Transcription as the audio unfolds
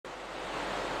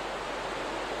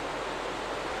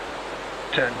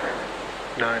10, 9,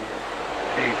 8, 7,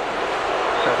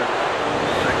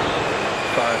 6,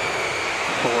 5,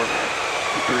 4,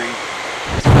 3,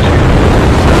 2.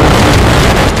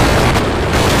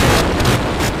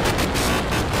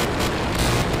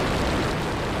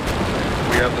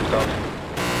 We have this off.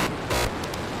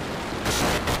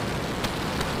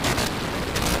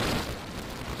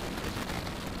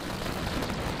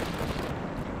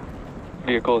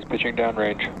 Vehicle is pitching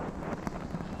downrange.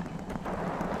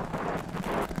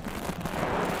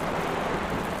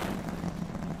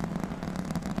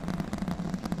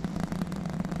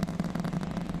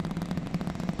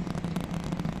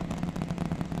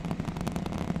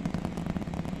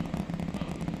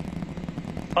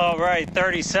 All right,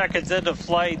 30 seconds into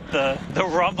flight. The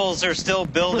rumbles are still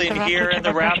building here in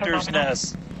the Raptor's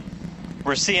nest.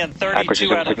 We're seeing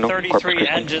 32 out of 33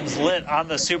 engines lit on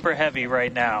the Super Heavy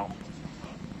right now.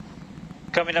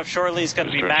 Coming up shortly is going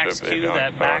to be max Q,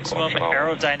 that maximum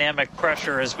aerodynamic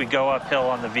pressure as we go uphill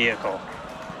on the vehicle.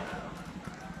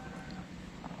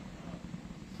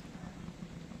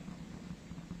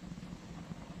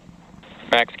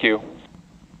 Max Q.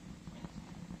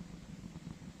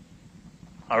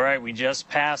 All right, we just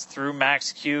passed through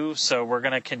max Q, so we're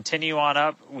going to continue on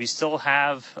up. We still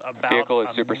have about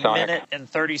a minute and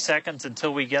 30 seconds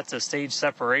until we get to stage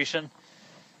separation.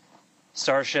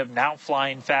 Starship now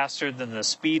flying faster than the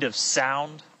speed of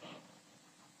sound.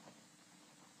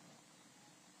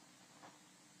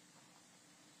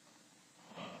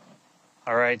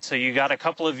 All right, so you got a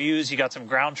couple of views. You got some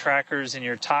ground trackers in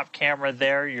your top camera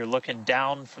there. You're looking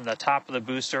down from the top of the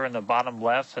booster in the bottom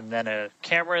left, and then a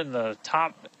camera in the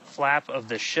top flap of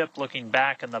the ship looking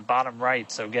back in the bottom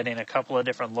right, so getting a couple of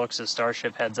different looks as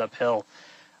Starship heads uphill.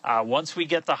 Once we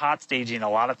get the hot staging, a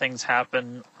lot of things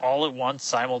happen all at once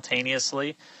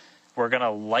simultaneously. We're going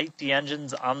to light the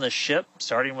engines on the ship,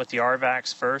 starting with the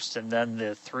RVACs first, and then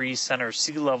the 3 center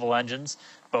sea level engines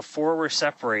before we're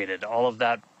separated. All of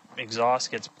that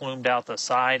exhaust gets plumed out the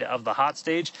side of the hot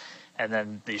stage, and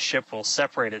then the ship will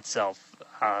separate itself.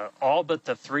 All but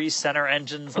the 3 center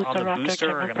engines on the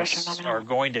booster are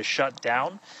going to shut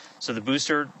down, so the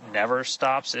booster never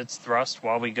stops its thrust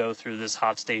while we go through this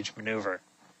hot stage maneuver.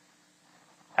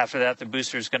 After that, the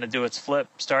booster is going to do its flip,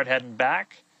 start heading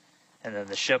back, and then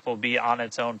the ship will be on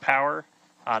its own power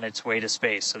on its way to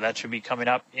space. So that should be coming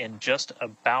up in just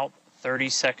about 30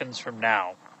 seconds from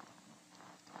now.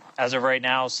 As of right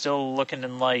now, still looking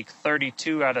in like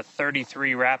 32 out of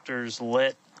 33 Raptors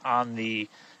lit on the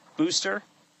booster.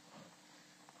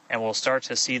 And we'll start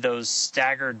to see those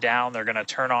stagger down. They're going to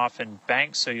turn off in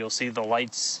banks, so you'll see the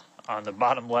lights on the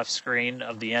bottom left screen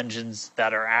of the engines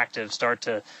that are active start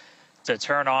to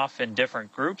turn off in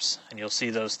different groups, and you'll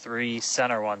see those 3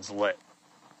 center ones lit.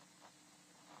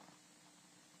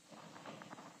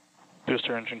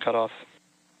 Booster engine cut off.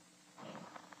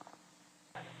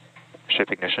 Ship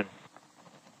ignition.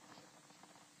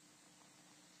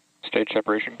 Stage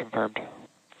separation confirmed.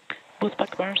 Boost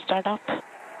back burn start up.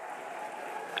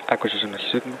 Acquisition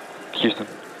signal. Houston.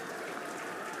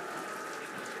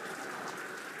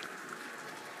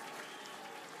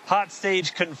 Hot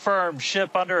stage confirmed.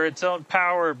 Ship under its own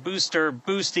power. Booster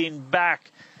boosting back.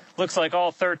 Looks like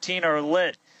all 13 are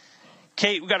lit.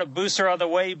 Kate, we got a booster on the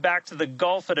way back to the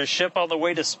Gulf and a ship on the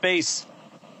way to space.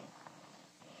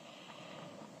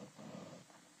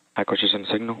 Acquisition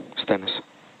signal. Status.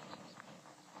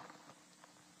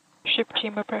 Ship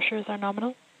chamber pressures are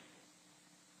nominal.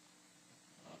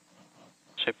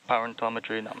 Ship power and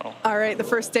telemetry nominal. All right, the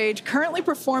first stage currently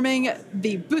performing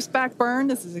the boost back burn.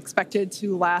 This is expected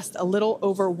to last a little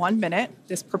over 1 minute.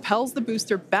 This propels the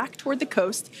booster back toward the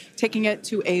coast, taking it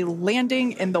to a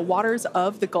landing in the waters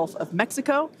of the Gulf of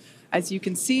Mexico. As you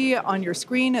can see on your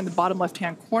screen in the bottom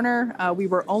left-hand corner, we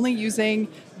were only using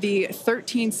the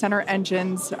 13 center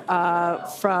engines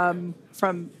from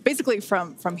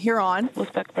here on.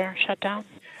 Boost back burn shut down.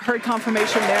 Heard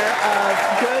confirmation there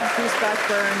of good boost back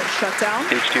burn shutdown.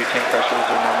 Stage 2 tank pressures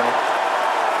are nominal.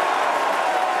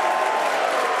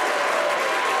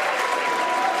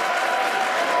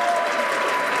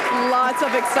 Lots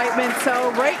of excitement. So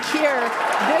right here,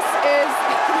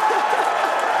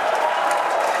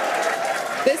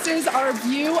 this is our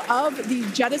view of the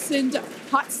jettisoned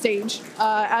hot stage.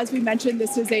 As we mentioned,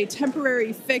 this is a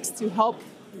temporary fix to help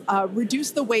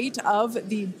reduce the weight of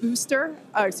the booster,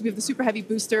 the Super Heavy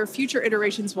booster. Future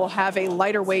iterations will have a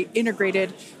lighter weight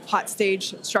integrated hot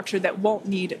stage structure that won't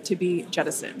need to be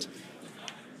jettisoned.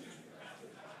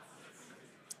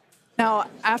 Now,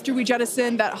 after we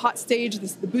jettison that hot stage,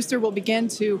 the booster will begin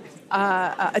to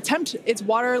attempt its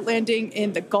water landing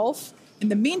in the Gulf. In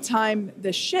the meantime,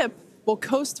 the ship will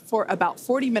coast for about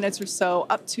 40 minutes or so,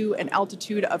 up to an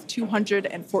altitude of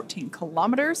 214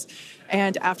 kilometers.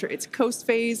 And after its coast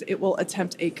phase, it will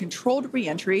attempt a controlled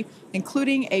reentry,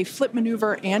 including a flip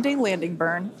maneuver and a landing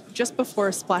burn, just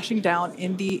before splashing down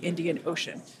in the Indian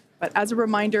Ocean. But as a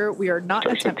reminder, we are not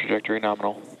Starship attempting... trajectory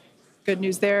nominal. Good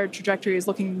news there. Trajectory is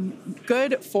looking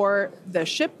good for the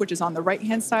ship, which is on the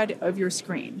right-hand side of your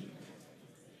screen.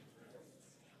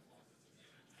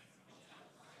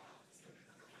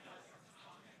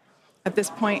 At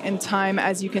this point in time,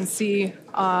 as you can see,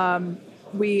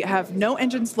 we have no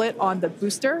engines lit on the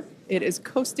booster. It is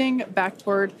coasting back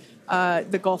toward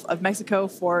the Gulf of Mexico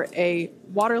for a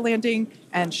water landing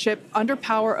and ship under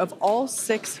power of all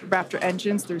 6 Raptor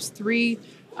engines. There's 3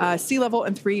 sea level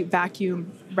and 3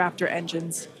 vacuum Raptor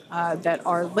engines that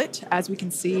are lit, as we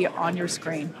can see on your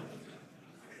screen.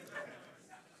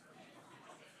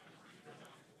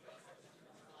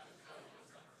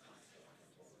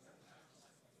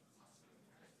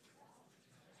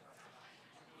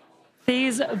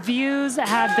 These views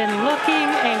have been looking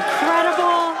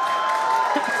incredible.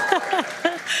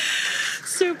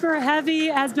 Super Heavy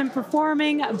has been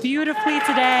performing beautifully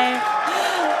today.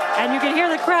 And you can hear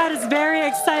the crowd is very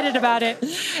excited about it.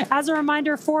 As a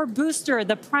reminder for Booster,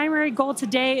 the primary goal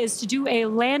today is to do a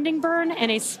landing burn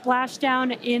and a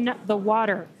splashdown in the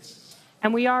water.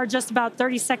 And we are just about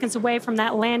 30 seconds away from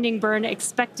that landing burn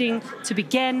expecting to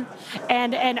begin.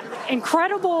 And an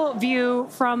incredible view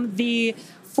from the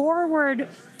forward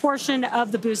portion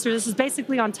of the booster. This is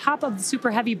basically on top of the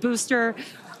Super Heavy booster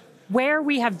where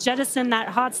we have jettisoned that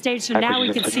hot stage. So now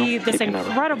we can see this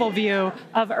incredible view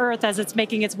of Earth as it's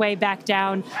making its way back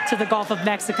down to the Gulf of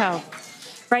Mexico.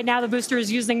 Right now, the booster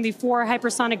is using the 4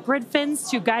 hypersonic grid fins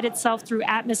to guide itself through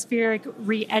atmospheric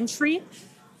re-entry.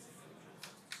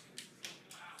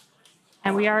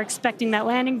 And we are expecting that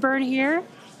landing burn here.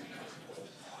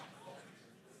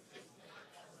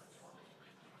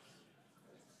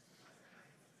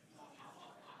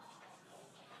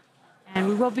 And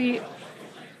we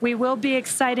will be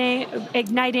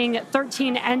igniting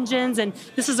 13 engines, and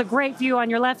this is a great view. On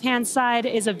your left-hand side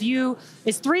is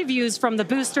 3 views from the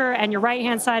booster, and your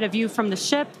right-hand side a view from the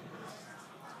ship.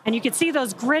 And you can see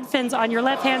those grid fins on your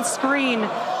left-hand screen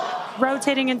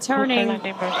rotating and turning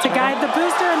to guide the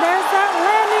booster, and there's that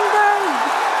landing burn.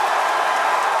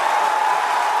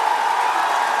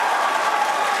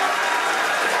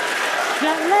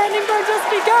 That landing burn just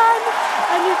begun,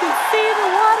 and you can see the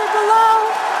water below.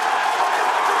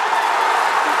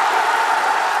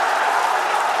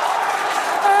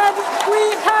 And we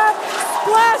have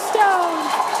splashdown.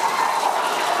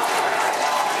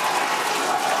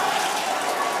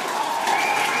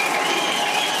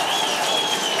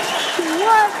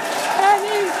 What an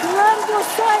incredible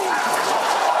sight!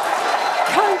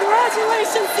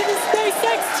 Congratulations to the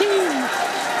SpaceX team!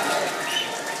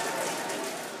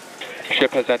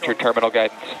 Ship has entered terminal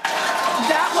guidance.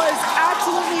 That was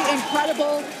absolutely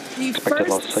incredible. The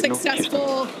first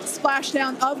successful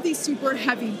splashdown of the Super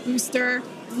Heavy booster.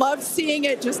 Loved seeing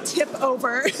it just tip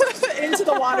over into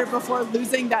the water before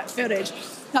losing that footage.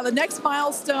 Now the next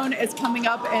milestone is coming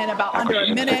up in about under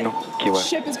a minute. The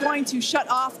ship is going to shut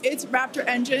off its Raptor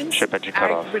engines, Ship engine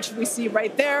cut off. which we see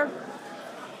right there.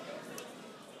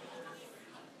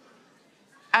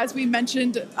 As we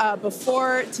mentioned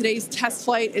before, today's test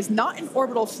flight is not an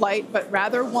orbital flight, but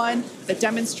rather one that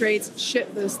demonstrates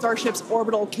the Starship's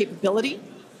orbital capability.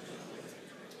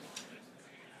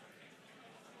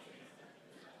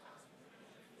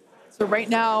 So right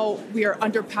now, we are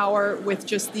under power with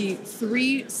just the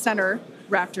 3 center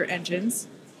Raptor engines.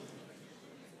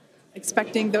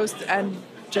 Expecting those, and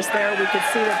just there we could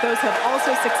see that those have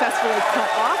also successfully cut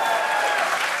off.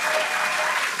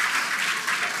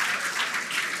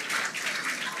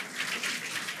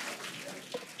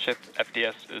 Ship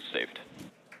FDS is saved.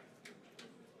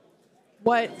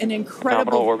 What an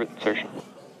incredible... Nominal orbit insertion.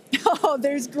 Oh,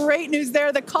 there's great news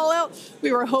there. The call out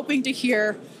we were hoping to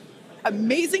hear.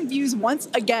 Amazing views once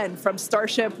again from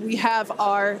Starship. We have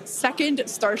our 2nd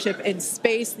Starship in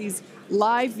space. These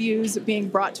live views being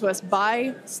brought to us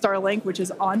by Starlink, which is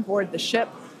on board the ship.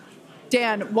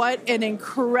 Dan, what an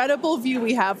incredible view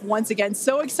we have once again.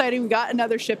 So exciting. We got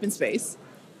another ship in space.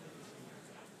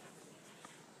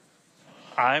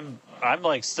 I'm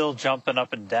like still jumping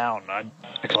up and down.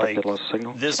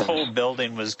 This whole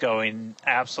building was going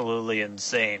absolutely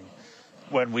insane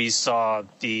when we saw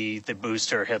the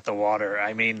booster hit the water.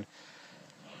 I mean,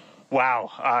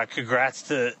 wow. Congrats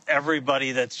to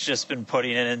everybody that's just been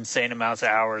putting in insane amounts of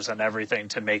hours on everything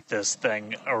to make this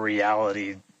thing a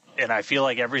reality. And I feel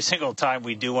like every single time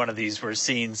we do one of these, we're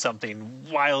seeing something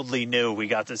wildly new. We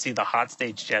got to see the hot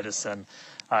stage jettison.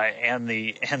 and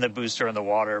the booster in the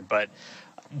water. But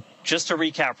just to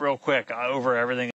recap real quick over everything